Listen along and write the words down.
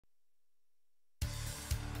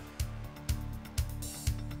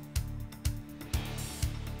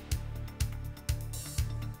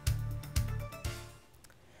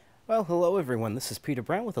Well, hello everyone. This is Peter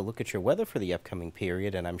Brown with a look at your weather for the upcoming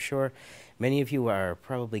period, and I'm sure many of you are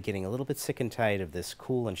probably getting a little bit sick and tired of this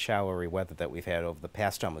cool and showery weather that we've had over the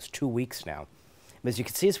past almost 2 weeks now. As you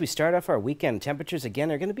can see, as we start off our weekend, temperatures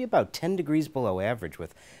again are going to be about 10 degrees below average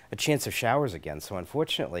with a chance of showers again. So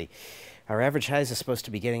unfortunately, our average highs are supposed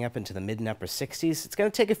to be getting up into the mid and upper 60s. It's going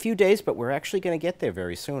to take a few days, but we're actually going to get there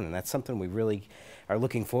very soon, and that's something we really are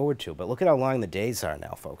looking forward to. But look at how long the days are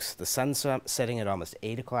now, folks. The sun's setting at almost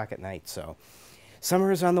 8 o'clock at night, so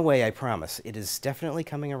summer is on the way, I promise. It is definitely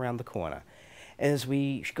coming around the corner. As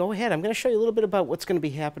we go ahead, I'm going to show you a little bit about what's going to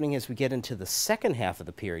be happening as we get into the second half of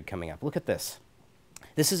the period coming up. Look at this.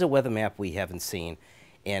 This is a weather map we haven't seen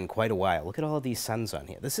in quite a while. Look at all of these suns on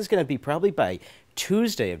here. This is going to be probably by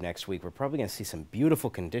Tuesday of next week. We're probably going to see some beautiful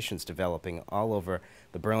conditions developing all over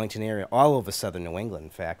the Burlington area, all over southern New England, in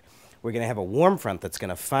fact. We're going to have a warm front that's going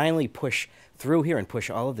to finally push through here and push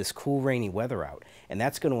all of this cool, rainy weather out. And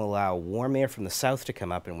that's going to allow warm air from the south to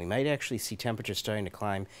come up, and we might actually see temperatures starting to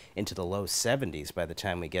climb into the low 70s by the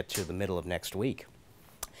time we get to the middle of next week.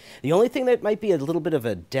 The only thing that might be a little bit of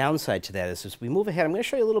a downside to that is as we move ahead, I'm going to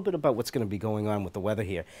show you a little bit about what's going to be going on with the weather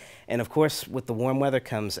here. And of course, with the warm weather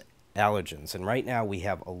comes allergens. And right now we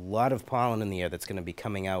have a lot of pollen in the air that's going to be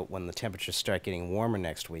coming out when the temperatures start getting warmer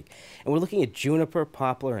next week. And we're looking at juniper,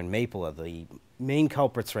 poplar, and maple are the main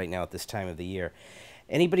culprits right now at this time of the year.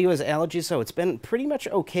 Anybody who has allergies, though, it's been pretty much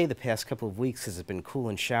okay the past couple of weeks because it's been cool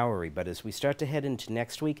and showery. But as we start to head into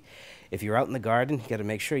next week, if you're out in the garden, you got to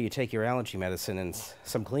make sure you take your allergy medicine and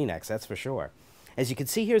some Kleenex, that's for sure. As you can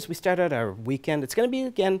see here, as we start out our weekend, it's going to be,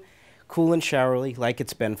 again, cool and showery like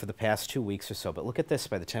it's been for the past 2 weeks or so. But look at this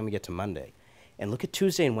by the time we get to Monday. And look at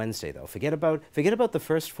Tuesday and Wednesday, though. Forget about the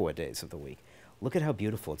first 4 days of the week. Look at how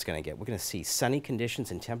beautiful it's going to get. We're going to see sunny conditions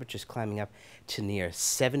and temperatures climbing up to near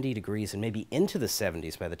 70 degrees and maybe into the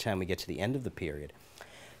 70s by the time we get to the end of the period.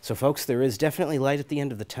 So, folks, there is definitely light at the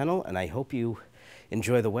end of the tunnel, and I hope you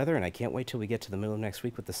enjoy the weather, and I can't wait till we get to the middle of next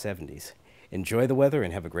week with the 70s. Enjoy the weather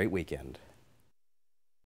and have a great weekend.